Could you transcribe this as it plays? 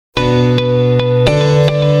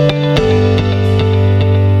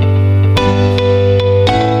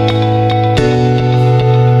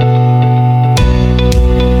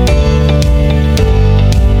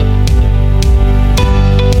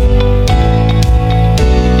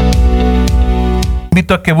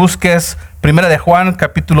invito a que busques Primera de Juan,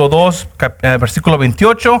 capítulo 2, versículo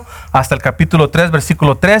 28, hasta el capítulo 3,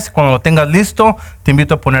 versículo 3. Cuando lo tengas listo, te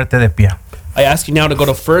invito a ponerte de pie. I ask you now to go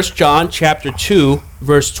to 1 John chapter 2,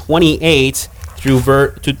 verse 28 through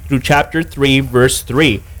chapter 3, verse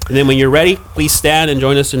 3. And then when you're ready, please stand and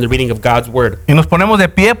join us in the reading of God's word. Y nos ponemos de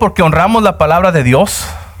pie porque honramos la palabra de Dios.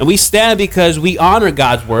 And we stand because we honor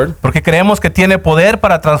God's word. Porque creemos que tiene poder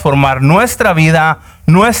para transformar nuestra vida,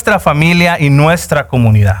 nuestra familia y nuestra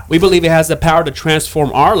comunidad. We believe it has the power to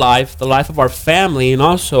transform our life, the life of our family, and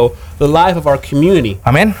also the life of our community.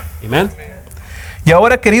 Amén. Amen. Y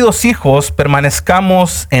ahora, queridos hijos,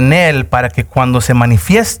 permanezcamos en Él para que cuando se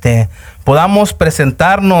manifieste podamos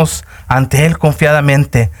presentarnos ante Él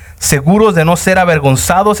confiadamente, seguros de no ser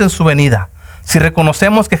avergonzados en su venida. Si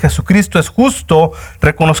reconocemos que Jesucristo es justo,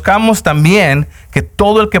 reconozcamos también que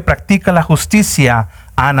todo el que practica la justicia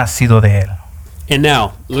ha nacido de Él. And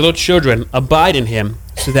now, little children, abide in him,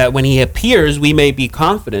 so that when he appears, we may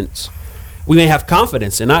have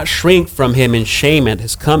confidence and not shrink from him in shame at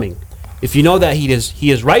his coming. If you know that he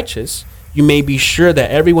is righteous, you may be sure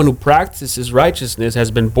that everyone who practices righteousness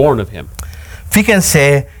has been born of him.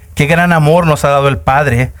 Fíjense qué gran amor nos ha dado el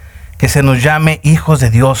Padre, que se nos llame hijos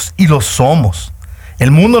de Dios, y lo somos.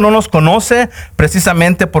 El mundo no nos conoce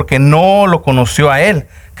precisamente porque no lo conoció a Él.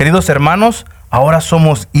 Queridos hermanos, ahora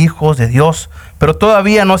somos hijos de Dios, pero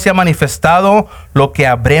todavía no se ha manifestado lo que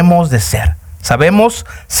habremos de ser. Sabemos,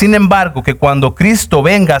 sin embargo, que cuando Cristo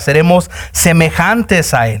venga seremos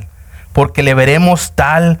semejantes a Él, porque le veremos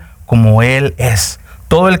tal como Él es.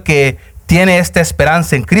 Todo el que tiene esta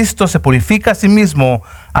esperanza en Cristo se purifica a sí mismo,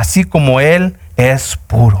 así como Él es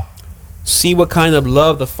puro. See what kind of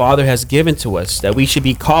love the Father has given to us, that we should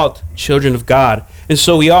be called children of God. And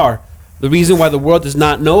so we are. The reason why the world does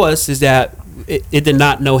not know us is that it did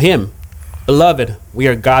not know Him. Beloved, we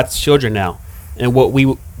are God's children now, and what we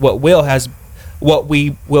will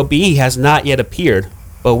be has not yet appeared.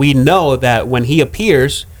 But we know that when He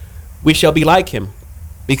appears, we shall be like Him,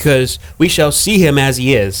 because we shall see Him as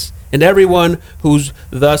He is. And everyone who's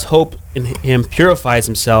thus hope in Him purifies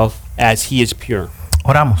himself as He is pure.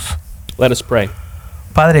 Oramos. Let us pray.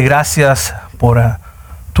 Padre, gracias por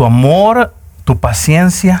tu amor, tu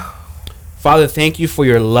paciencia. Father, thank you for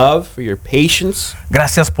your love, for your patience.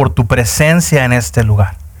 Gracias por tu presencia en este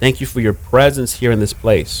lugar. Thank you for your presence here in this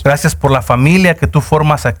place. Gracias por la familia que tú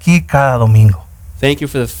formas aquí cada domingo. Thank you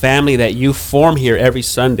for the family that you form here every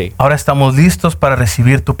Sunday. Ahora estamos listos para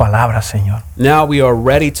recibir tu palabra, Señor. Now we are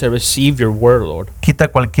ready to receive your word, Lord. Quita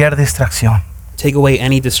cualquier distracción. Take away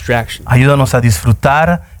any distraction. Ayúdanos a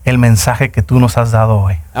disfrutar el mensaje que tú nos has dado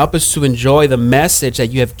hoy. Help us to enjoy the message that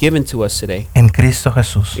you have given to us today. En Cristo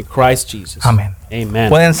Jesús. In Christ Jesus. Amén. Amen.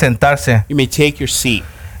 Pueden sentarse. You may take your seat.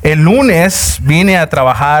 El lunes vine a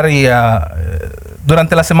trabajar y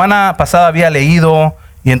durante la semana pasada había leído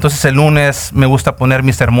y entonces el lunes me gusta poner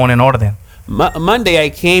mi sermón en orden. Monday I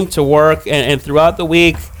came to work and throughout the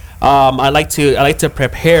week I like to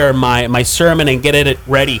prepare my sermon and get it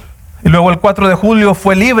ready. Y luego el 4 de julio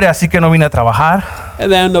fue libre, así que no vine a trabajar.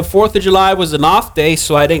 And then the 4th of July was an off day,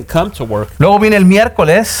 so I didn't come to work. Luego vine el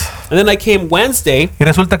miércoles. And then I came Wednesday. Y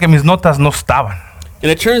resulta que mis notas no estaban.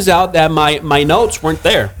 And it turns out that my notes weren't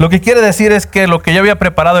there. Lo que quiere decir es que lo que yo había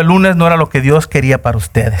preparado el lunes no era lo que Dios quería para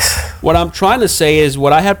ustedes. What I'm trying to say is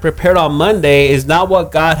what I had prepared on Monday is not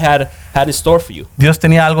what God had in store for you. Dios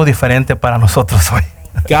tenía algo diferente para nosotros hoy.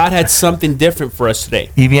 God had something different for us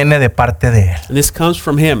today. Y viene de parte de Él. And this comes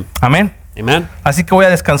from Him. Amén. Amen. Así que voy a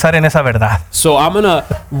descansar en esa verdad. So I'm going to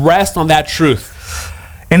rest on that truth.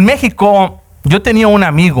 En México, yo tenía un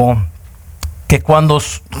amigo que cuando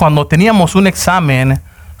teníamos un examen,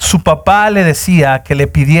 su papá le decía que le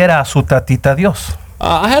pidiera a su tatita Dios.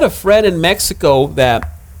 I had a friend in Mexico that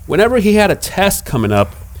whenever he had a test coming up,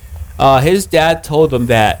 his dad told him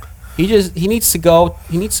that he needs to go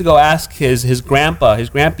ask his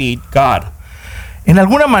grampy God. En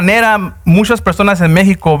alguna manera, muchas personas en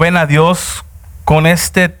México ven a Dios con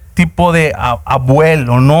este tipo de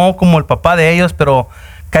abuelo, no como el papá de ellos, pero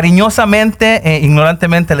cariñosamente e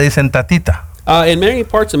ignorantemente le dicen tatita. In many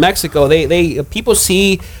parts of Mexico, people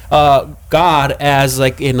see God as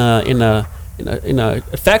like in a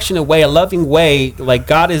affectionate way, a loving way, like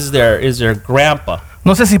God is their grandpa.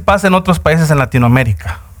 No sé si pasa en otros países en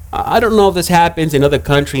Latinoamérica. I don't know if this happens in other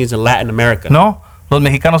countries in Latin America. No, los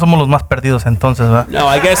mexicanos somos los más perdidos entonces, ¿verdad?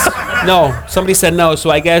 No, I guess no. Somebody said no,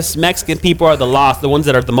 so I guess Mexican people are the lost, the ones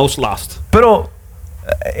that are the most lost. Pero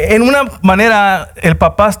en una manera el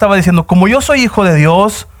papá estaba diciendo, como yo soy hijo de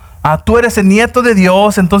Dios, tú eres el nieto de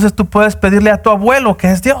Dios, entonces tú puedes pedirle a tu abuelo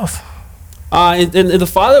que es Dios. And the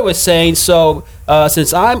father was saying, so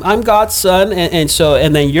since I'm God's son,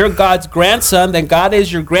 and then you're God's grandson, then God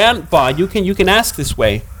is your grandpa. You can ask this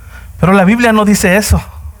way. Pero la Biblia no dice eso.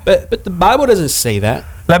 But the Bible doesn't say that.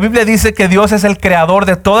 La Biblia dice que Dios es el creador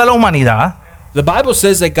de toda la humanidad. The Bible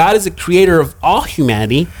says that God is the creator of all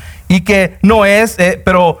humanity. Y que no es,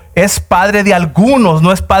 pero es padre de algunos,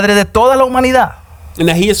 no es padre de toda la humanidad. And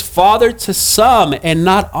that he is father to some and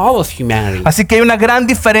not all of humanity. Así que hay una gran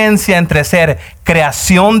diferencia entre ser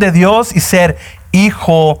creación de Dios y ser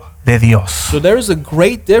hijo de Dios. So there is a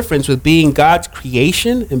great difference with being God's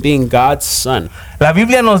creation and being God's son. La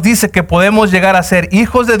Biblia nos dice que podemos llegar a ser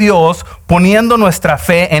hijos de Dios poniendo nuestra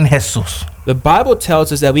fe en Jesús. The Bible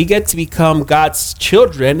tells us that we get to become God's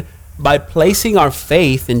children by placing our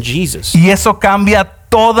faith in Jesus. Y eso cambia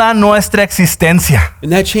toda nuestra existencia.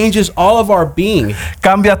 And that changes all of our being.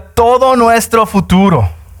 Cambia todo nuestro futuro.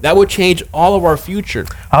 That would change all of our future.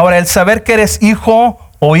 Ahora, el saber que eres hijo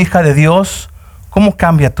o hija de Dios, ¿cómo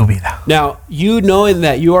cambia tu vida? Now, you knowing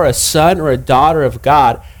that you are a son or a daughter of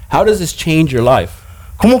God, how does this change your life?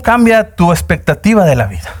 ¿Cómo cambia tu expectativa de la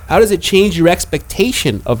vida? How does it change your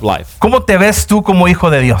expectation of life? ¿Cómo te ves tú como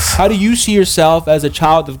hijo de Dios? How do you see yourself as a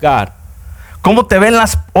child of God? ¿Cómo te ven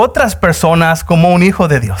las otras personas como un hijo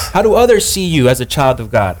de Dios? How do others see you as a child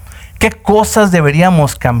of God? ¿Qué cosas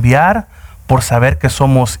deberíamos cambiar por saber que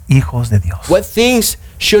somos hijos de Dios? What things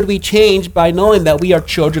should we change by knowing that we are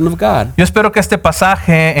children of God? Yo espero que este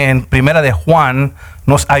pasaje en Primera de Juan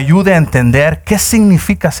nos ayude a entender qué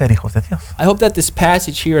significa ser hijos de Dios. I hope that this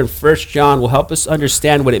passage here in 1 John will help us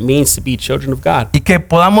understand what it means to be children of God. Y que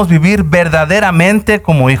podamos vivir verdaderamente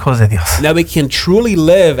como hijos de Dios. And that we can truly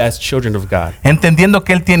live as children of God. Entendiendo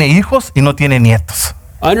que Él tiene hijos y no tiene nietos.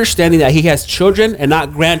 Understanding that he has children and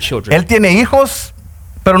not grandchildren. Él tiene hijos,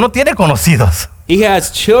 pero no tiene conocidos. He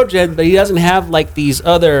has children, but he doesn't have like these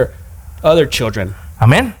other children.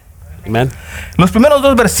 Amén. Amen. Los primeros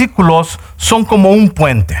dos versículos son como un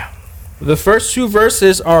puente. The first two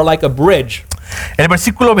verses are like a bridge. El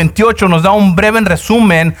versículo 28 nos da un breve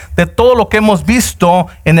resumen de todo lo que hemos visto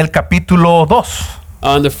en el capítulo 2.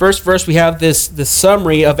 In the first verse, we have the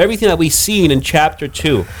summary of everything that we've seen in chapter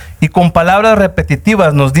 2. Y con palabras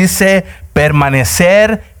repetitivas nos dice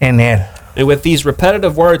permanecer en Él. And with these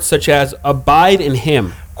repetitive words such as abide in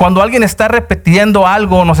him. Cuando alguien está repitiendo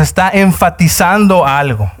algo, nos está enfatizando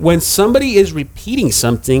algo. When somebody is repeating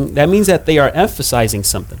something, that means that they are emphasizing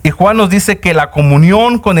something. Y Juan nos dice que la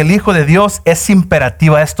comunión con el Hijo de Dios es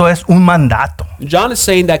imperativa. Esto es un mandato. John is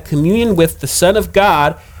saying that communion with the Son of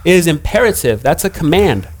God is imperative. That's a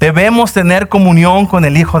command. Debemos tener comunión con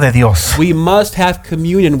el Hijo de Dios. We must have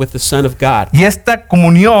communion with the Son of God. Y esta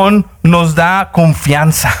comunión nos da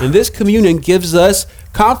confianza And this communion gives us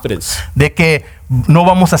confidence de que no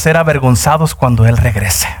vamos a ser avergonzados cuando Él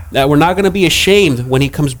regrese. that we're not going to be ashamed when he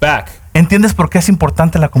comes back. ¿Entiendes por qué es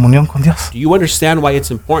importante la comunión con Dios? Do you understand why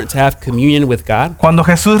it's important to have communion with God? Cuando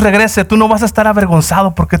Jesús regrese, tú no vas a estar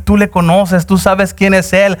avergonzado porque tú le conoces, tú sabes quién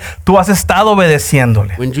es Él, tú has estado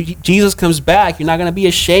obedeciéndole. When Jesus comes back, you're not going to be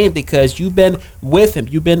ashamed because you've been with him.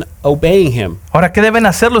 You've been obeying him. Ahora, ¿qué deben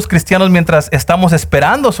hacer los cristianos mientras estamos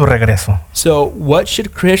esperando su regreso? So what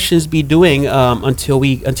should Christians be doing until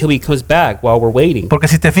he comes back while we're waiting? Porque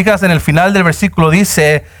si te fijas en el final del versículo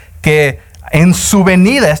dice que en su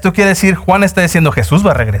venida, esto quiere decir, Juan está diciendo, Jesús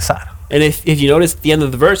va a regresar. And if you notice at the end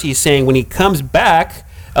of the verse, he's saying when he comes back,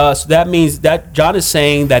 so that means that John is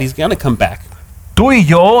saying that he's going to come back. Tú y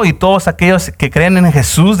yo y todos aquellos que creen en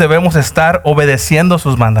Jesús debemos estar obedeciendo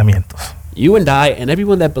sus mandamientos. You and I and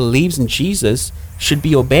everyone that believes in Jesus should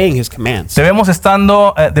be obeying his commands. Debemos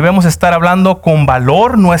estar hablando con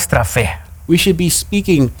valor nuestra fe. We should be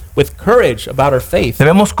speaking with courage about our faith.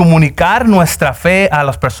 Debemos comunicar nuestra fe a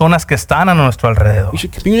las personas que están a nuestro alrededor. We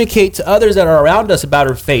should communicate to others that are around us about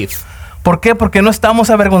our faith. ¿Por qué? Porque no estamos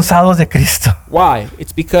avergonzados de Cristo. Why?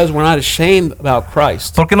 It's because we're not ashamed about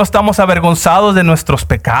Christ. Porque no estamos avergonzados de nuestros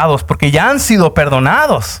pecados, porque ya han sido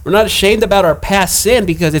perdonados. We're not ashamed about our past sin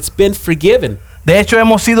because it's been forgiven. De hecho,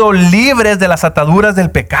 hemos sido libres de las ataduras del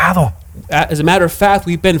pecado. As a matter of fact,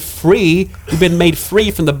 we've been made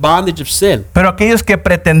free from the bondage of sin. Pero aquellos que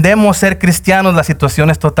pretendemos ser cristianos, la situación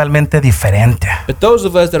es totalmente diferente. But those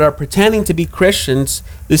of us that are pretending to be Christians,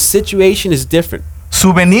 the situation is different.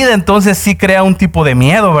 Su venida entonces sí crea un tipo de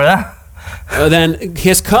miedo, ¿verdad? Then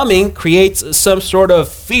his coming creates some sort of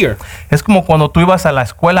fear. Es como cuando tú ibas a la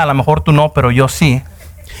escuela, a lo mejor tú no, pero yo sí,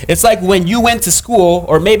 It's like when you went to school,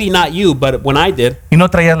 or maybe not you, but when I did, y no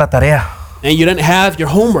traías la tarea. and you didn't have your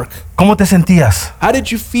homework. ¿Cómo te sentías? How did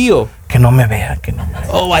you feel? Que no me vea, que no me vea.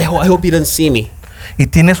 Oh, I hope he doesn't see me. Y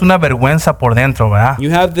tienes una vergüenza por dentro, ¿verdad?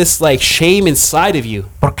 You have this like shame inside of you.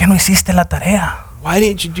 ¿Por qué no hiciste la tarea? Why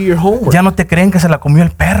didn't you do your homework? Ya no te creen que se la comió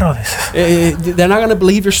el perro, dices. They're not going to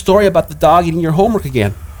believe your story about the dog eating your homework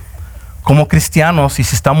again. Como cristianos, y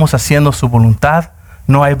si estamos haciendo su voluntad,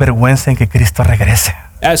 no hay vergüenza en que Cristo regrese.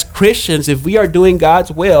 As Christians, if we are doing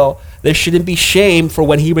God's will, there shouldn't be shame for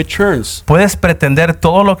when he returns. Puedes pretender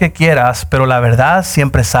todo lo que quieras, pero la verdad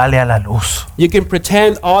siempre sale a la luz. You can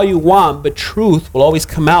pretend all you want, but truth will always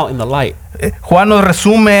come out in the light. Juan nos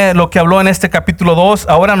resume lo que habló en este capítulo 2.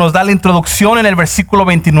 Ahora nos da la introducción en el versículo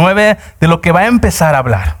 29 de lo que va a empezar a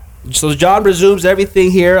hablar. So John resumes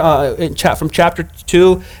everything here from chapter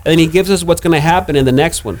 2, and then he gives us what's going to happen in the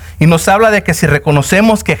next one. Y nos habla de que si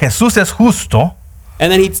reconocemos que Jesús es justo,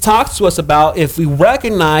 And then he talks to us about if we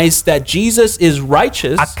recognize that Jesus is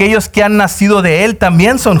righteous, aquellos que han nacido de él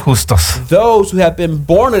también son justos. those who have been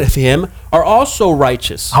born of him are also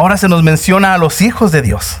righteous. Ahora se nos menciona a los hijos de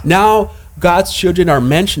Dios. Now God's children are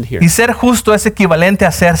mentioned here. Y ser justo es equivalente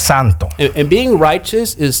a ser santo. And being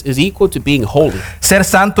righteous is equal to being holy. Ser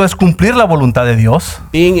santo es cumplir la voluntad de Dios.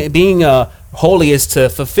 Being holy is to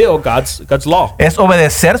fulfill God's law. Es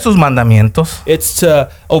obedecer sus mandamientos. It's to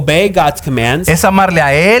obey God's commands. Es amarle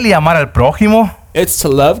a él y amar al prójimo. It's to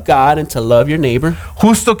love God and to love your neighbor.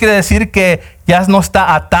 Justo quiere decir que ya no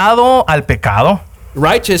está atado al pecado.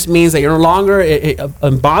 Righteous means that you're no longer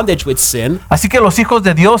in bondage with sin. Así que los hijos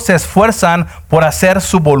de Dios se esfuerzan por hacer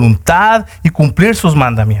su voluntad y cumplir sus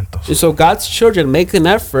mandamientos. And so God's children make an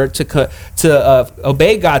effort to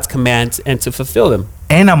obey God's commands and to fulfill them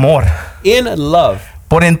En amor, in love.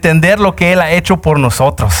 por entender lo que él ha hecho por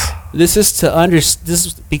nosotros. This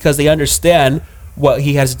is because they understand what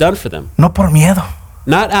he has done for them. No por miedo,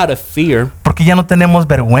 Not out of fear, porque ya no tenemos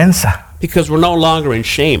vergüenza. because we're no longer in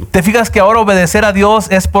shame. ¿Te fijas que ahora obedecer a Dios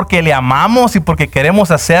es porque le amamos y porque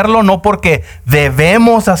queremos hacerlo, no porque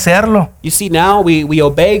debemos hacerlo? You see, now we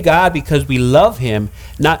obey God because we love him.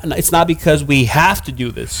 It's not because we have to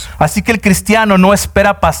do this. Así que el cristiano no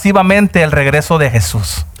espera pasivamente el regreso de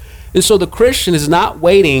Jesús. And so the Christian is not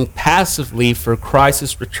waiting passively for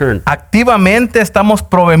Christ's return. Activamente estamos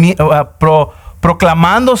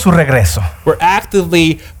proclamando su regreso. We're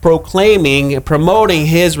actively promoting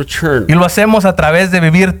his return. Y lo hacemos a través de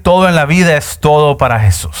vivir todo en la vida es todo para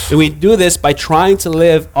Jesús. And we do this by trying to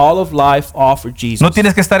live all of life all for Jesus. No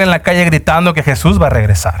tienes que estar en la calle gritando que Jesús va a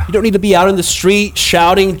regresar. You don't need to be out in the street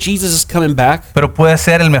shouting, Jesus is coming back. Pero puedes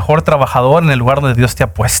ser el mejor trabajador en el lugar donde Dios te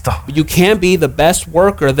ha puesto. But you can be the best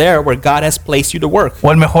worker there where God has placed you to work. O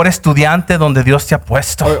el mejor estudiante donde Dios te ha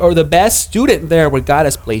puesto. Or the best student there where God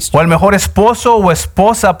has placed you. O el mejor esposo o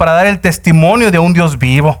esposa para dar el testimonio de un Dios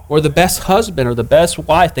vivo. Or the best husband or the best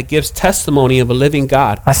wife that gives testimony of a living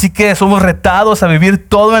God. Así que somos retados a vivir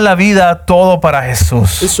todo en la vida, todo para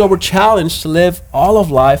Jesús. And so we're challenged to live all of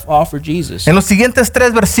life all for Jesus. En los siguientes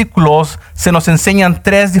 3 versículos se nos enseñan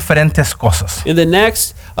 3 diferentes cosas. In the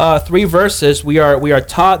next 3 verses, we are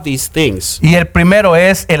taught these things. Y el primero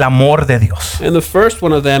es el amor de Dios. And the first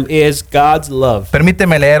one of them is God's love.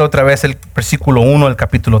 Permíteme leer otra vez el versículo 1 del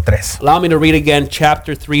capítulo 3. Allow me to read again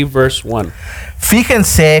chapter 3 verse 1.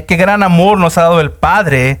 Fíjense qué gran amor nos ha dado el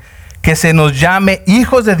Padre, que se nos llame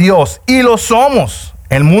hijos de Dios, y lo somos.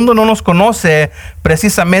 El mundo no nos conoce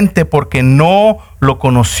precisamente porque no lo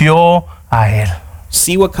conoció a él.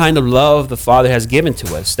 See what kind of love the Father has given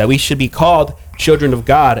to us, that we should be called children of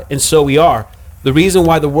God, and so we are. The reason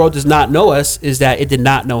why the world does not know us is that it did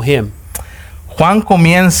not know him. Juan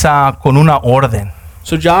comienza con una orden.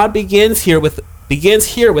 So John begins here with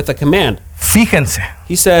a command. Fíjense,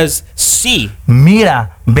 He says, see,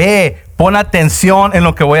 mira, ve, pon atención en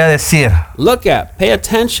lo que voy a decir. look at, pay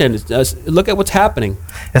attention, look at what's happening.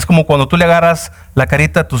 Es como cuando tú le agarras la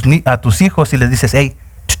carita a tus hijos y les dices, hey,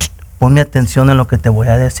 ponme atención en lo que te voy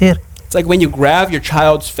a decir. It's like when you grab your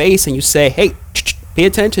child's face and you say, hey, pay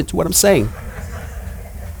attention to what I'm saying.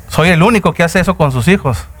 Soy el único que hace eso con sus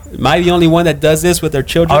hijos. Am I the only one that does this with their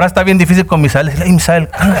children? Ahora está bien difícil con Misael. Hey, Misael.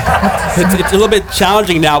 It's a little bit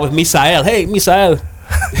challenging now with Misael. Hey, Misael.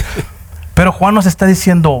 Pero Juan nos está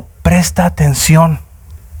diciendo, presta atención.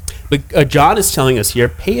 But John is telling us here,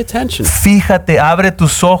 pay attention. Fíjate, abre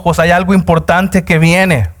tus ojos. Hay algo importante que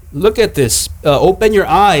viene. Look at this. Open your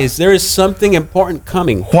eyes. There is something important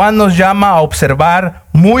coming. Juan nos llama a observar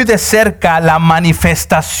muy de cerca la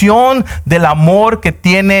manifestación del amor que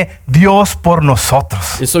tiene Dios por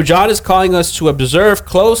nosotros. And so John is calling us to observe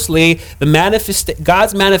closely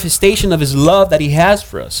God's manifestation of his love that he has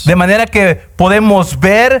for us. De manera que podemos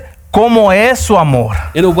ver cómo es su amor.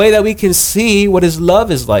 In a way that we can see what his love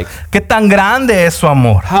is like. Qué tan grande es su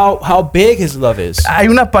amor. How big his love is. Hay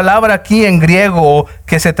una palabra aquí en griego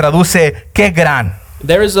que se traduce qué gran.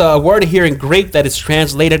 There is a word here in Greek that is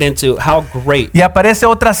translated into how great. Y aparece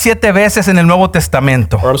otras 7 veces en el Nuevo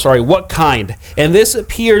Testamento. Or I'm sorry, what kind. And this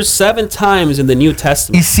appears 7 times in the New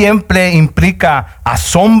Testament. Y siempre implica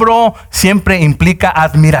asombro, siempre implica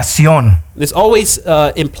admiración. This always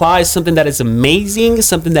implies something that is amazing,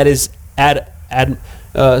 something that is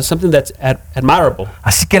admirable.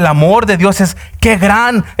 Así que el amor de Dios es qué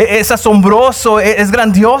gran, es asombroso, es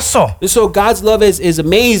grandioso. And so God's love is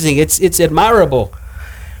amazing, it's admirable.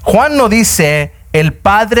 Juan no dice, el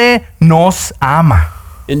Padre nos ama.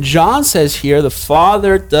 And John says here, the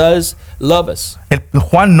Father does love us.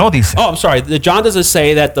 Juan no dice. Oh, I'm sorry. John doesn't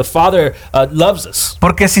say that the Father loves us.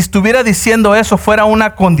 Porque si estuviera diciendo eso fuera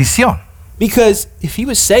una condición. Because if he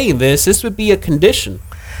was saying this would be a condition.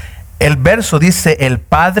 El verso dice, el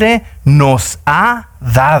Padre nos ha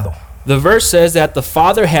dado. The verse says that the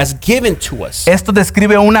Father has given to us. Esto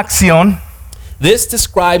describe una acción. This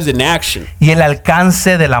describes an action. Y el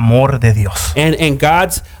alcance del amor de Dios. And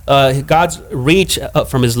God's reach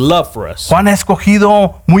from his love for us. Juan ha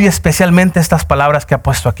escogido muy especialmente estas palabras que ha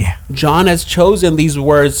puesto aquí. John has chosen these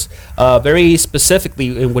words very specifically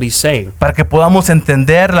in what he's saying. Para que podamos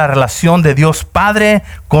entender la relación de Dios Padre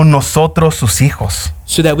con nosotros sus hijos.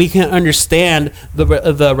 So that we can understand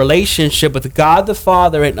the relationship with God the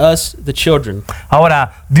Father and us the children.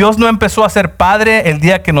 Ahora, Dios no empezó a ser padre el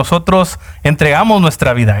día que nosotros entregamos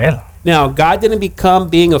nuestra vida a él. Now, God didn't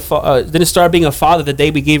start being a father the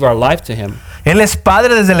day we gave our life to him. Él es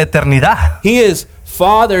padre desde la eternidad. He is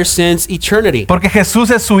Father since eternity. Porque Jesús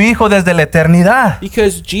es su hijo desde la eternidad.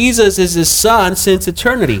 Because Jesus is his son since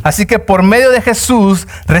eternity. Así que por medio de Jesús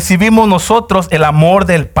recibimos nosotros el amor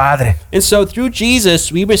del Padre. And so through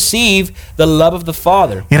Jesus we receive the love of the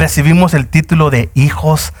Father. Y recibimos el título de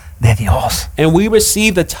hijos de Dios. And we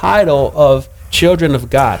receive the title of children of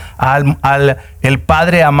God. Al el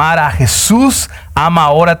Padre amar a Jesús, ama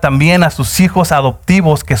ahora también a sus hijos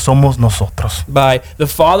adoptivos que somos nosotros. By the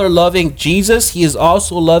Father loving Jesus, he is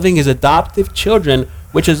also loving his adoptive children,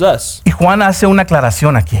 which is us. Y Juan hace una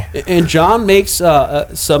aclaración aquí. And John makes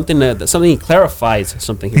something he clarifies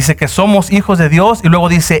something here. Dice que somos hijos de Dios y luego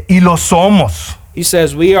dice y lo somos. He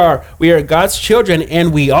says we are God's children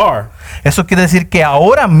and we are. Eso quiere decir que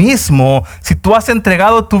ahora mismo, si tú has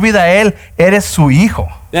entregado tu vida a él, eres su hijo.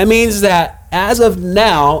 That means that as of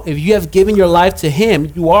now, if you have given your life to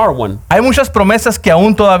him, you are one. Hay muchas promesas que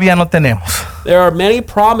aún todavía no tenemos. There are many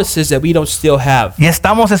promises that we don't still have. Y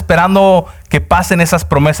estamos esperando que pasen esas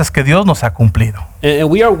promesas que Dios nos ha cumplido. And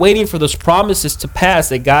we are waiting for those promises to pass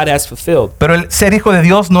that God has fulfilled. Pero el ser hijo de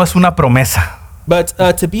Dios no es una promesa. But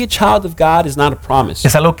to be a child of God is not a promise.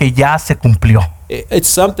 Es algo que ya se cumplió. It's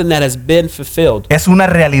something that has been fulfilled. Es una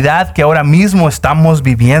realidad que ahora mismo estamos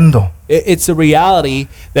viviendo. It's a reality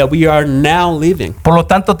that we are now living. Por lo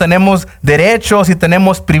tanto, tenemos derechos y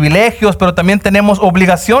tenemos privilegios, pero también tenemos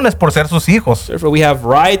obligaciones por ser sus hijos. Therefore, we have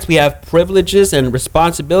rights, we have privileges and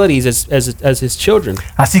responsibilities as his children.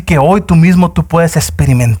 Así que hoy tú mismo tú puedes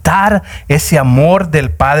experimentar ese amor del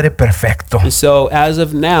Padre perfecto. And so, as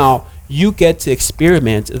of now, you get to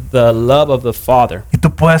experiment the love of the Father. Y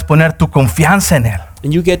tú puedes poner tu confianza en él.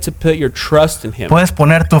 And you get to put your trust in him. Puedes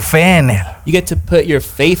poner tu fe en él. You get to put your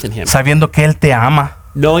faith in him. Sabiendo que él te ama.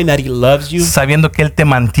 Knowing that he loves you. Sabiendo que él te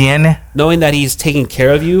mantiene. Knowing that he's taking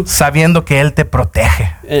care of you. Sabiendo que él te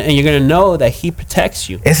protege. And you're going to know that he protects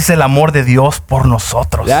you. Ese es el amor de Dios por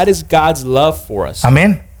nosotros. That is God's love for us.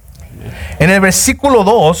 Amén. En el versículo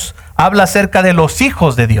 2 habla acerca de los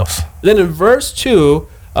hijos de Dios. Then in verse 2,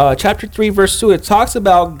 chapter 3, verse 2, it talks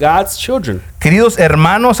about God's children. Queridos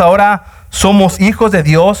hermanos, ahora somos hijos de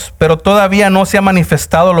Dios, pero todavía no se ha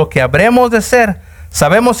manifestado lo que habremos de ser.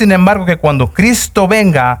 Sabemos, sin embargo, que cuando Cristo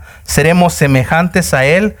venga, seremos semejantes a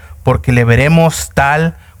Él, porque le veremos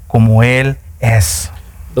tal como Él es.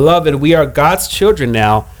 Beloved, we are God's children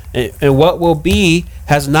now, and what will be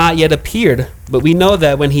has not yet appeared. But we know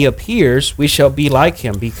that when He appears, we shall be like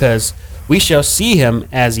Him, because we shall see Him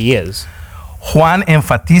as He is. Juan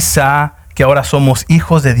enfatiza que ahora somos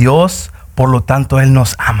hijos de Dios, por lo tanto Él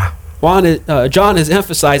nos ama. John is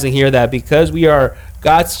emphasizing here that because we are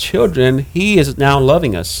God's children, He is now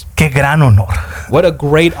loving us. Qué gran honor. What a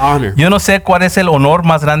great honor. Yo no sé cuál es el honor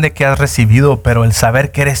más grande que has recibido, pero el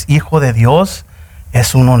saber que eres hijo de Dios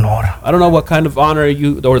es un honor. I don't know what kind of honor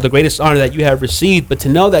or the greatest honor that you have received, but to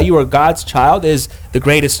know that you are God's child is the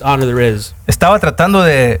greatest honor there is. Estaba tratando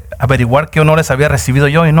de averiguar qué honores había recibido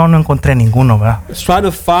yo y no encontré ninguno, ¿verdad? I was trying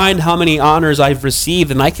to find how many honors I've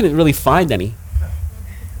received, and I couldn't really find any.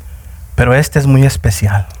 Pero este es muy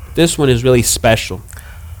especial. This one is really special.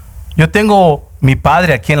 Yo tengo mi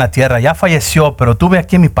padre aquí en la tierra. Ya falleció, pero tuve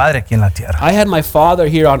aquí a mi padre aquí en la tierra. I had my father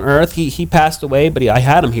here on earth. He passed away, but I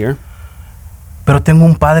had him here. Pero tengo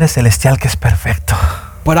un Padre celestial que es perfecto.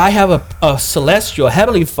 But I have a celestial,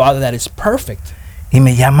 heavenly Father that is perfect. Y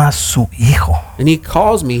me llama su hijo. And he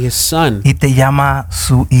calls me his son. Y te llama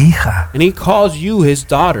su hija. And he calls you his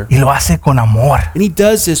daughter. Y lo hace con amor. And he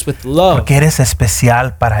does this with love. Porque eres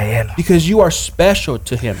especial para él. Because you are special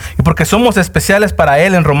to him. Y porque somos especiales para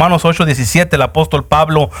él, en Romanos 8:17 el apóstol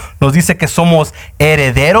Pablo nos dice que somos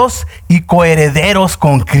herederos y coherederos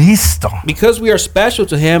con Cristo. Because we are special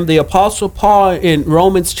to him, the apostle Paul in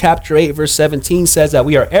Romans chapter 8 verse 17 says that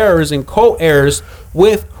we are heirs and co-heirs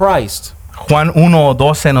with Christ. Juan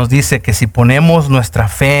 1:12 nos dice que si ponemos nuestra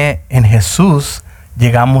fe en Jesús,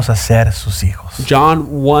 llegamos a ser sus hijos. John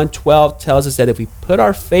 1:12 tells us that if we put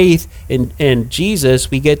our faith in Jesus,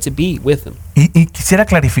 we get to be with him. Y quisiera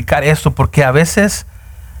clarificar esto porque a veces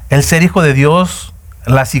el ser hijo de Dios,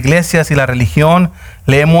 las iglesias y la religión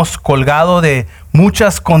le hemos colgado de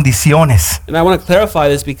muchas condiciones. And I want to clarify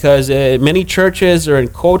this because many churches or in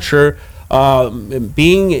culture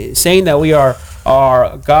saying that we are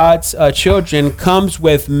God's children comes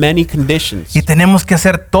with many conditions. Y tenemos que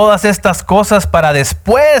hacer todas estas cosas para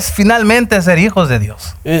después finalmente ser hijos de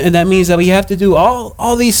Dios. And that means that we have to do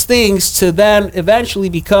all these things to then eventually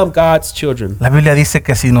become God's children. La Biblia dice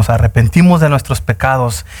que si nos arrepentimos de nuestros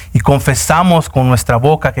pecados y confesamos con nuestra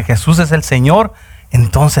boca que Jesús es el Señor,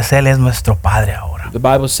 entonces Él es nuestro Padre ahora. The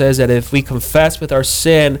Bible says that if we confess with our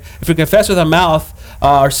sin, if we confess with our mouth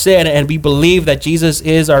our sin and we believe that Jesus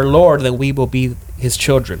is our Lord, then we will be his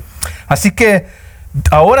children. Así que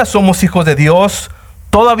ahora somos hijos de Dios,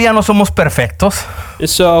 todavía no somos perfectos. And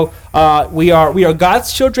so we are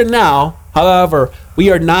God's children now. However, we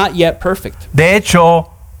are not yet perfect. De hecho,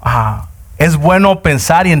 es bueno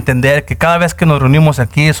pensar y entender que cada vez que nos reunimos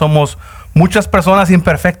aquí somos muchas personas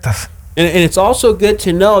imperfectas. And it's also good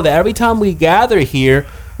to know that every time we gather here,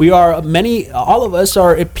 all of us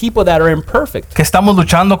are people that are imperfect. Que estamos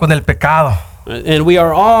luchando con el pecado. And we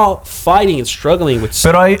are all fighting and struggling with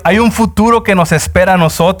sin. Pero hay un futuro que nos espera a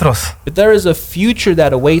nosotros, But there is a future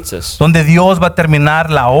that awaits us, donde Dios va a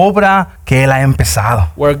terminar la obra que Él ha empezado.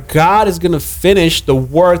 where God is going to finish the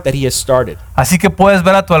work that he has started. Así que puedes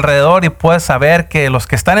ver a tu alrededor y puedes saber que los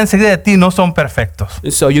que están enseguida de ti no son perfectos.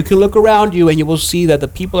 And so you can look around you and you will see that the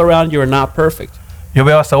people around you are not perfect. Yo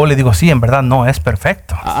veo a Saúl y digo, sí, en verdad no es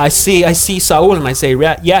perfecto. I see Saul and I say,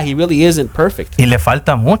 yeah, he really isn't perfect. Y le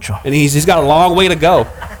falta mucho. And he's got a long way to go.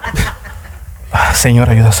 Señor,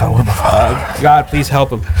 ayuda a Saúl, por favor. God, please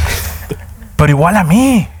help him. Pero igual a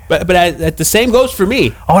mí. But the same goes for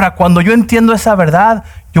me. Ahora, cuando yo entiendo esa verdad,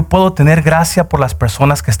 yo puedo tener gracia por las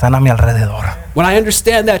personas que están a mi alrededor. When I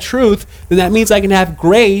understand that truth, then that means I can have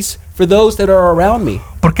grace for those that are around me.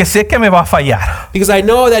 Porque sé que me va a fallar. Because I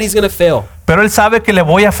know that he's going to fail. Pero Él sabe que le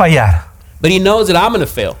voy a fallar. But he knows that I'm going to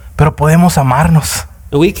fail. Pero podemos amarnos.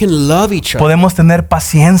 And we can love each other. Podemos tener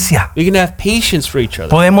paciencia. We can have patience for each other.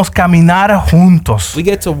 Podemos caminar juntos. We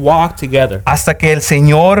get to walk together. Hasta que el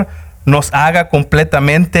Señor nos haga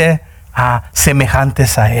completamente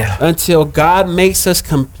semejantes a Él. Until God makes us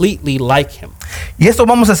completely like him. Y esto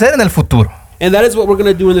vamos a hacer en el futuro. And that is what we're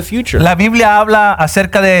going to do in the future. La Biblia habla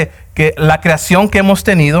acerca de que la creación que hemos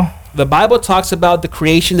tenido. The Bible talks about the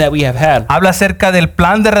creation that we have had. Habla acerca del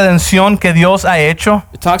plan de redención que Dios ha hecho.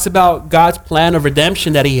 It talks about God's plan of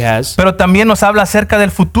redemption that he has. Pero también nos habla acerca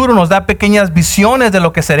del futuro, nos da pequeñas visiones de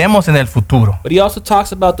lo que seremos en el futuro. But he also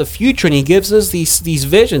talks about the future and he gives us these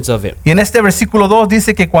visions of it. Y en este versículo 2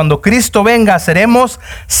 dice que cuando Cristo venga seremos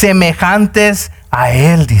semejantes a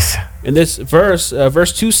Él, dice. In this verse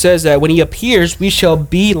 2 says that when he appears, we shall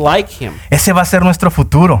be like him. Ese va a ser nuestro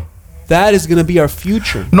futuro. That is going to be our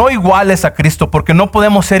future. No iguales a Cristo, porque no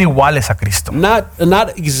podemos ser iguales a Cristo.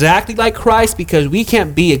 Not exactly like Christ, because we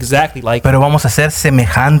can't be exactly like him. Pero vamos a ser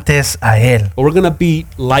semejantes a Él. But we're going to be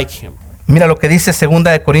like him. Mira lo que dice 2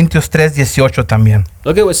 de Corintios 3:18 también.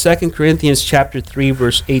 Look at what 2 Corinthians chapter 3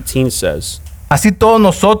 verse 18 says. Así todos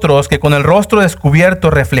nosotros que con el rostro descubierto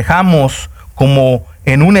reflejamos como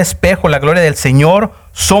en un espejo la gloria del Señor,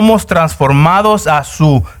 somos transformados a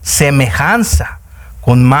su semejanza,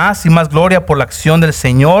 con más y más gloria por la acción del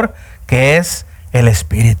Señor, que es el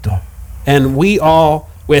Espíritu. And we all,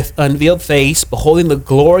 with unveiled face, beholding the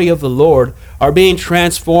glory of the Lord, are being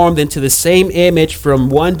transformed into the same image from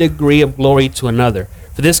one degree of glory to another.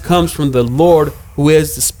 For this comes from the Lord, who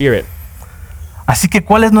is the Spirit. Así que,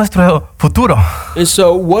 ¿cuál es nuestro futuro? And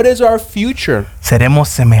so, what is our future? Seremos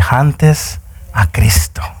semejantes a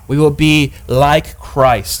Cristo. We will be like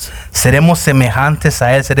Christ. Seremos semejantes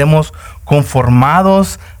a Él, seremos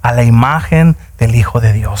conformados a la imagen del Hijo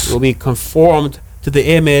de Dios. We will be conformed to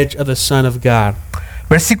the image of the Son of God.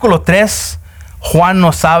 Versículo 3, Juan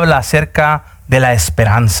nos habla acerca de la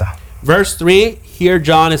esperanza. Verse 3, here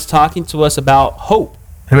John is talking to us about hope.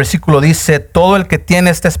 El versículo dice, todo el que tiene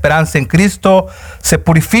esta esperanza en Cristo se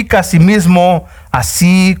purifica a sí mismo,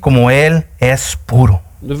 así como Él es puro.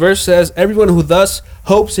 The verse says, everyone who thus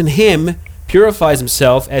hopes in him purifies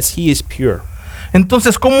himself as he is pure.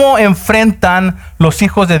 Entonces, ¿cómo enfrentan los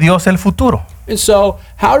hijos de Dios el futuro? And so,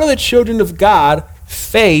 how do the children of God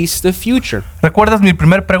face the future? ¿Recuerdas mi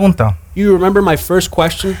primera pregunta? You remember my first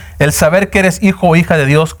question? El saber que eres hijo o hija de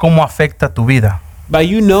Dios, ¿cómo afecta tu vida? By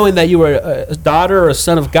you knowing that you are a daughter or a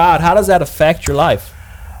son of God, how does that affect your life?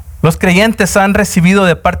 Los creyentes han recibido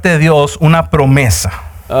de parte de Dios una promesa,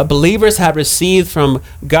 Believers have received from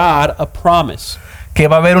God a promise que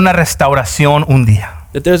va a haber una restauración un día.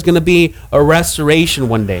 that there's going to be a restoration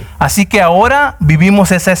one day. Así que ahora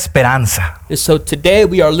vivimos esa esperanza, And so today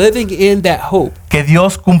we are living in that hope que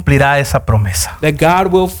Dios cumplirá esa promesa. that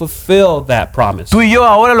God will fulfill that promise. Tú y yo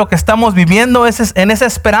ahora lo que estamos viviendo es en esa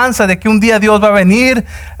esperanza de que un día Dios va a venir,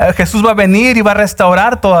 Jesús va a venir y va a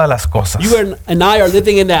restaurar todas las cosas. You and I are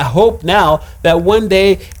living in that hope now that one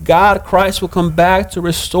day God, Christ, will come back to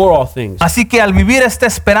restore all things. Así que al vivir esta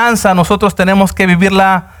esperanza nosotros tenemos que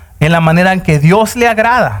vivirla en la manera en que Dios le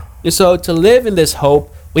agrada, And so to live in this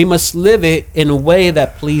hope, we must live it in a way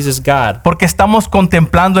that pleases God, porque estamos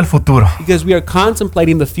contemplando el futuro. because we are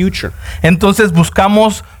contemplating the future. Entonces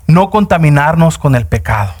buscamos no contaminarnos con el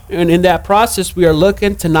pecado, And in that process, we are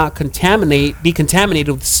looking to not be contaminated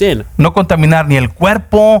with sin, no contaminar ni el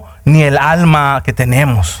cuerpo ni el alma que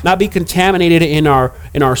tenemos. not be contaminated in our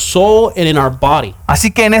soul and in our body. Así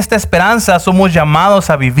que en esta esperanza somos llamados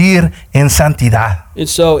a vivir en santidad, And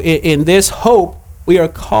so in this hope, we are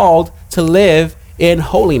called to live in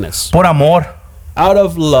holiness, por amor, out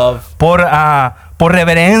of love, por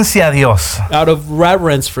reverencia a Dios. out of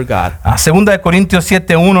reverence for God. Segunda de Corintios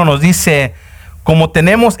 7:1 nos dice, como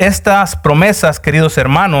tenemos estas promesas, queridos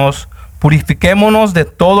hermanos, purifiquémonos de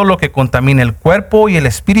todo lo que contamine el cuerpo y el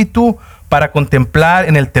espíritu para contemplar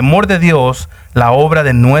en el temor de Dios la obra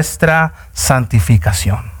de nuestra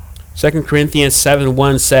santificación. 2 Corinthians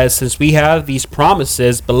 7:1 says, since we have these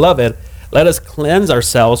promises, beloved, let us cleanse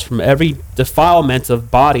ourselves from every defilement of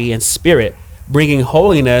body and spirit, bringing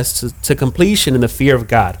holiness to completion in the fear of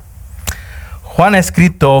God. Juan ha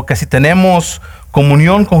escrito que si tenemos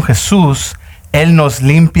comunión con Jesús, Él nos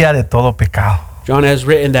limpia de todo pecado. John has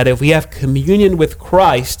written that if we have communion with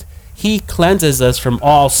Christ, he cleanses us from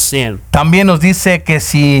all sin. También nos dice que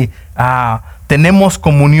si tenemos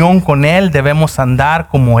comunión con Él, debemos andar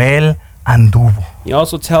como Él anduvo. He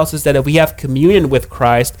also tells us that if we have communion with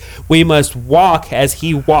Christ, we must walk as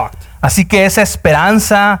he walked. Así que esa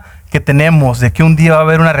esperanza que tenemos de que un día va a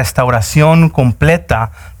haber una restauración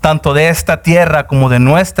completa, tanto de esta tierra como de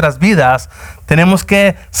nuestras vidas, tenemos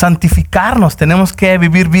que santificarnos, tenemos que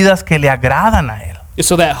vivir vidas que le agradan a Él. And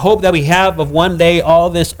so that hope that we have of one day all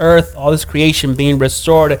this earth, all this creation being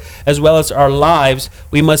restored, as well as our lives,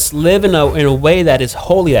 we must live in a way that is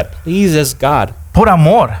holy, that pleases God, Por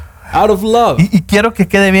amor. out of love. Y quiero que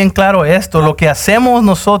quede bien claro esto, lo que hacemos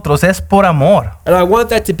nosotros es por amor, And I want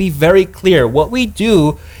that to be very clear. What we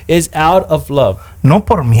do is out of love, no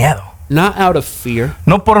por miedo. not out of fear,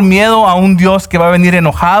 No por miedo a un Dios que va a venir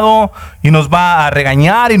enojado y nos va a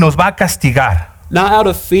regañar y nos va a castigar. not out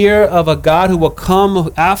of fear of a God who will come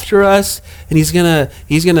after us and he's gonna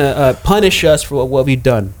punish us for what we've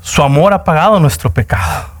done. Su amor ha pagado nuestro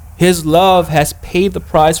pecado. His love has paid the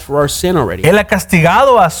price for our sin already. Él ha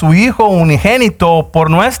castigado a su Hijo unigénito por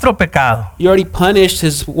nuestro pecado. He already punished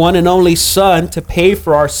his one and only Son to pay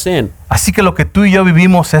for our sin. Así que lo que tú y yo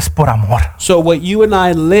vivimos es por amor, So what you and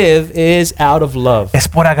I live is out of love. es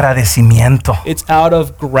por agradecimiento, It's out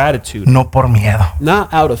of gratitude, no por miedo.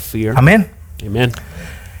 not out of fear. Amén. Amen.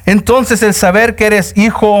 Entonces el saber que eres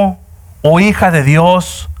hijo o hija de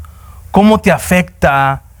Dios, ¿cómo te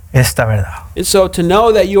afecta esta verdad? And so to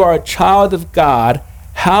know that you are a child of God,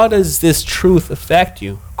 how does this truth affect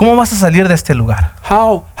you? ¿Cómo vas a salir de este lugar?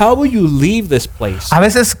 How will you leave this place? A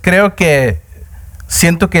veces creo que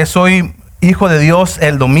siento que soy hijo de Dios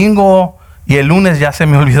el domingo y el lunes ya se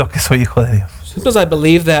me olvidó que soy hijo de Dios. Sometimes I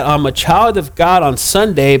believe that I'm a child of God on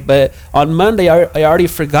Sunday, but on Monday I already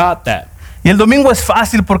forgot that. Y el domingo es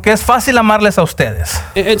fácil porque es fácil amarles a ustedes.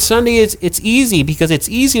 And Sunday it's easy because it's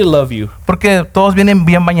easy to love you. Porque todos vienen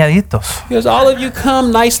bien bañaditos. Because all of you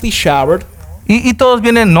come nicely showered. Y todos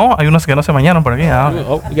vienen, no, hay unos que no se bañaron por aquí.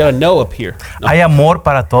 Oh, we got a no up here. No. Hay amor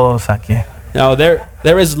para todos aquí. Now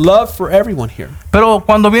there is love for everyone here. Pero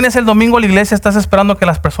cuando vienes el domingo a la iglesia estás esperando que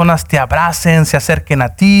las personas te abracen, se acerquen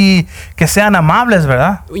a ti, que sean amables,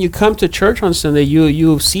 ¿verdad? When you come to church on Sunday,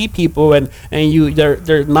 you see people and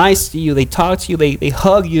they're nice to you, they talk to you, they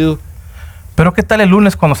hug you. Pero ¿qué tal el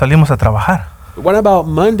lunes cuando salimos a trabajar? But what about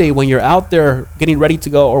Monday when you're out there getting ready to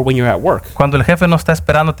go, or when you're at work? Cuando el jefe no está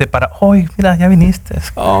esperándote para, hoy, mira, ya viniste.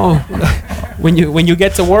 Oh, when you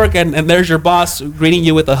get to work and there's your boss greeting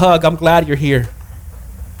you with a hug, I'm glad you're here.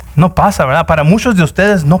 No pasa, ¿verdad? Para muchos de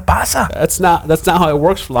ustedes no pasa. That's not how it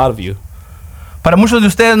works for a lot of you. Para muchos de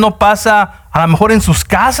ustedes no pasa, a lo mejor en sus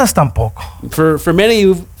casas tampoco. For many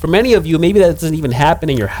of you, maybe that doesn't even happen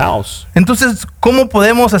in your house. Entonces, ¿cómo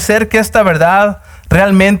podemos hacer que esta verdad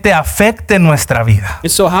realmente afecte nuestra vida? And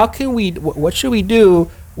so what should we do?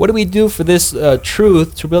 What do we do for this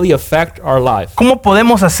truth to really affect our life? ¿Cómo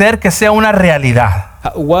podemos hacer que sea una realidad?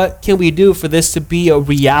 What can we do for this to be a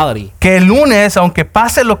reality? Que el lunes, aunque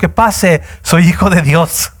pase lo que pase, soy hijo de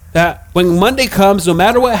Dios. That when Monday comes, no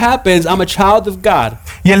matter what happens, I'm a child of God.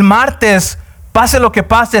 Y el martes, pase lo que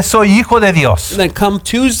pase, soy hijo de Dios. And then come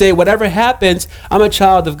Tuesday, whatever happens, I'm a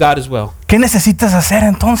child of God as well. ¿Qué necesitas hacer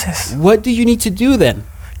entonces? What do you need to do then?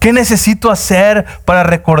 ¿Qué necesito hacer para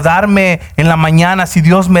recordarme en la mañana, si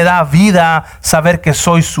Dios me da vida, saber que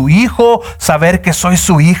soy su hijo, saber que soy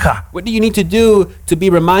su hija? What do you need to do to be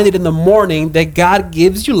reminded in the morning that God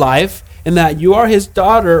gives you life and that you are his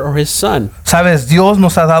daughter or his son? Sabes, Dios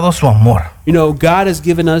nos ha dado su amor. You know, God has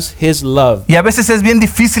given us his love. Y a veces es bien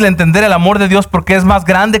difícil entender el amor de Dios porque es más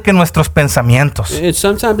grande que nuestros pensamientos. And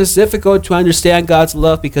sometimes it's difficult to understand God's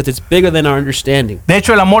love because it's bigger than our understanding. De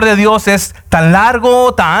hecho, el amor de Dios es tan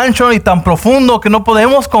largo, tan ancho y tan profundo que no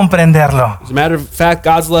podemos comprenderlo. As a matter of fact,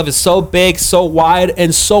 God's love is so big, so wide,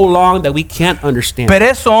 and so long that we can't understand. Pero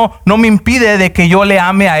eso no me impide de que yo le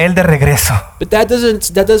ame a Él de regreso. But that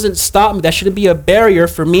doesn't stop me. That shouldn't be a barrier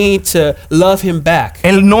for me to love him back.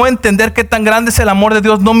 El no entender qué tan grande es el amor de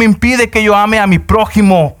Dios no me impide que yo ame a mi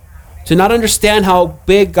prójimo. To not understand how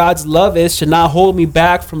big God's love is should not hold me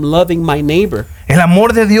back from loving my neighbor. El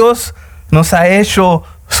amor de Dios nos ha hecho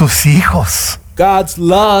sus hijos. God's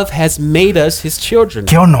love has made us his children.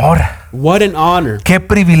 ¡Qué honor! What an honor. ¡Qué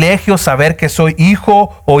privilegio saber que soy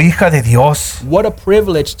hijo o hija de Dios! What a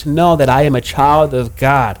privilege to know that I am a child of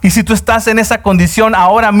God. Y si tú estás en esa condición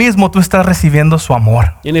ahora mismo, tú estás recibiendo su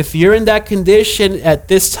amor. And if you're in that condition at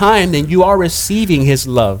this time, then you are receiving his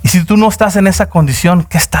love. Y si tú no estás en esa condición,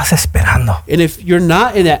 ¿qué estás esperando? And if you're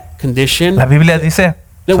not in that condition, La Biblia dice,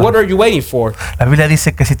 then what are you waiting for? la Biblia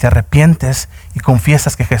dice que si te arrepientes y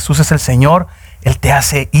confiesas que Jesús es el Señor, Él te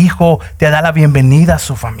hace hijo, te da la bienvenida a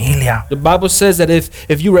su familia. The Bible says that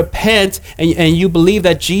if you repent and you believe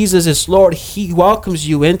that Jesus is Lord, he welcomes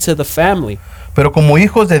you into the family. Pero como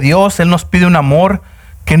hijos de Dios, Él nos pide un amor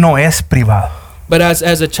que no es privado. But as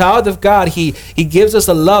a child of God, he gives us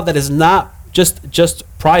a love that is not just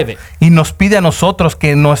private. Y nos pide a nosotros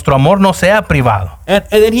que nuestro amor no sea privado. And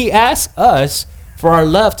then he asks us for our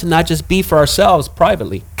love to not just be for ourselves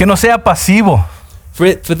privately. Que no sea pasivo.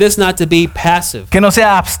 For this not to be passive. Que no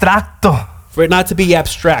sea abstracto. For it not to be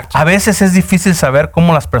abstract. A veces es difícil saber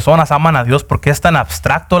cómo las personas aman a Dios porque es tan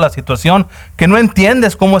abstracto la situación que no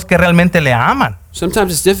entiendes cómo es que realmente le aman.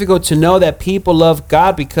 Sometimes it's difficult to know that people love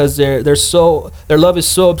God because their love is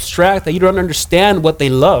so abstract that you don't understand what they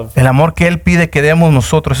love. El amor que Él pide que demos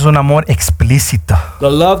nosotros es un amor explícito.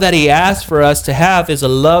 The love that he asks for us to have is a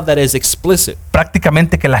love that is explicit.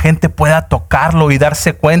 Prácticamente que la gente pueda tocarlo y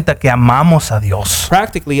darse cuenta que amamos a Dios.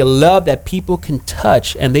 Practically a love that people can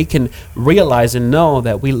touch and they can realize and know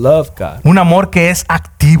that we love God. Un amor que es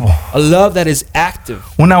activo. A love that is active.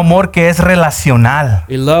 Un amor que es relacional.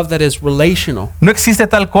 A love that is relational. No existe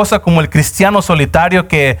tal cosa como el cristiano solitario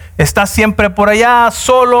que está siempre por allá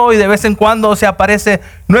solo y de vez en cuando se aparece.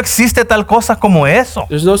 No existe tal cosa como eso.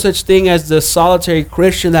 There's no such thing as the solitary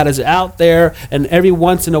Christian that is out there and every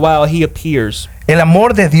once in a while he appears. El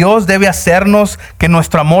amor de Dios debe hacernos que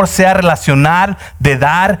nuestro amor sea relacional, de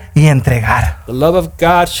dar y entregar. The love of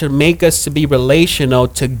God should make us to be relational,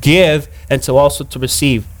 to give and to also to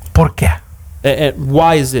receive. ¿Por qué? And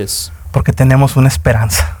why is this? Porque tenemos una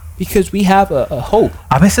esperanza. Because we have a hope.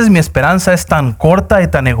 A veces mi esperanza es tan corta y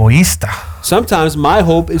tan egoísta. Sometimes my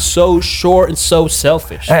hope is so short and so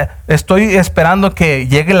selfish. Estoy esperando que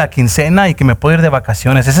llegue la quincena y que me pueda ir de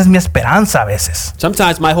vacaciones. Esa es mi esperanza a veces.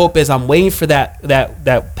 Sometimes my hope is I'm waiting for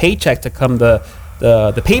that paycheck to come,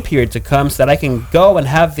 the pay period to come so that I can go and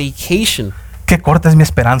have vacation. Qué corta es mi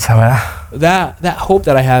esperanza, ¿verdad? That hope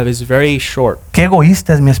that I have is very short. Qué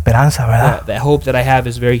egoísta es mi esperanza, ¿verdad? That hope that I have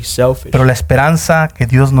is very selfish. Pero la esperanza que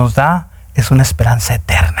Dios nos da es una esperanza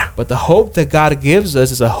eterna. But the hope that God gives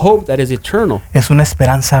us is a hope that is eternal. Es una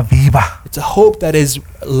esperanza viva. It's a hope that is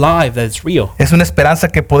alive, that is real. Es una esperanza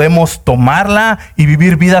que podemos tomarla y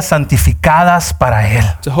vivir vidas santificadas para Él.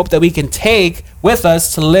 It's a hope that we can take with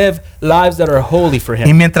us to live lives that are holy for Y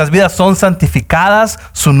Him. mientras vidas son santificadas,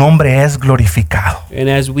 su nombre es glorificado. And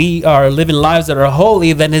as we are living lives that are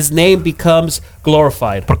holy, then His name becomes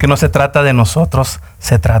glorified. Porque no se trata de nosotros,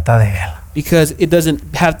 se trata de Él. Because it doesn't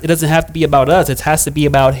have to be about us. It has to be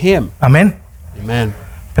about Him. Amén. Amen.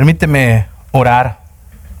 Permíteme orar.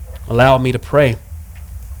 Allow me to pray.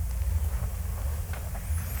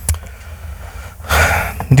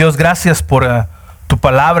 Dios, gracias por tu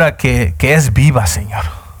palabra que es viva, Señor.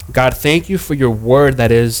 God, thank you for your word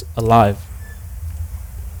that is alive.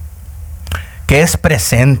 Que es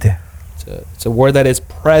presente, It's a word that is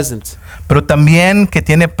present, pero también que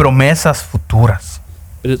tiene promesas futuras.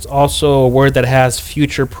 but it's also a word that has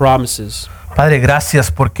future promises. Padre,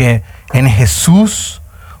 gracias porque en Jesús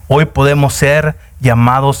hoy podemos ser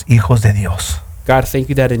llamados hijos de Dios. God, thank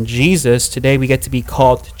you that in Jesus, today we get to be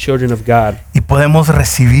called children of God. Y podemos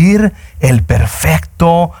recibir el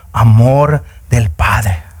perfecto amor del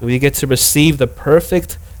Padre. We get to receive the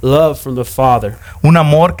perfect love from the Father, Un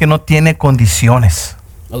amor que no tiene condiciones.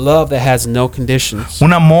 a love that has no conditions,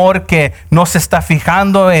 Un amor que no se está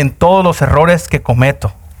fijando en todos los errores que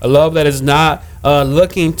cometo. a love that is not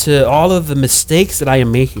looking to all of the mistakes that I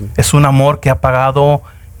am making, Es un amor que ha pagado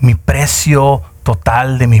mi precio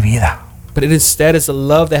total de mi vida but it instead is a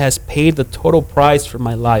love that has paid the total price for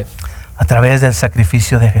my life a través del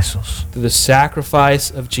sacrificio de Jesús. through the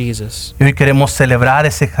sacrifice of Jesus. Y hoy queremos celebrar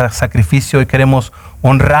ese sacrificio y queremos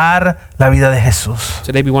honrar la vida de Jesús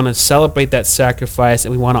Today we want to celebrate that sacrifice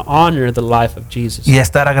and we want to honor the life of Jesus. y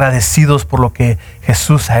estar agradecidos por lo que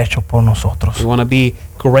Jesús ha hecho por nosotros. We want to be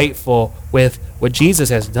grateful with what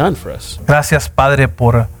Jesus has done for us. Gracias, Padre,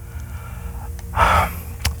 por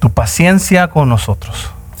tu paciencia con nosotros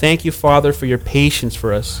Thank you, Father, for your patience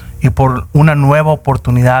for us y por una nueva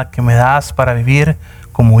oportunidad que me das para vivir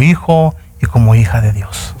como hijo y como hija de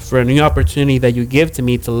Dios. for a new opportunity that you give to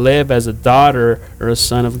me to live as a daughter or a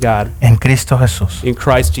son of God En Cristo Jesús. in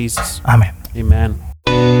Christ Jesus. Amén. Amen.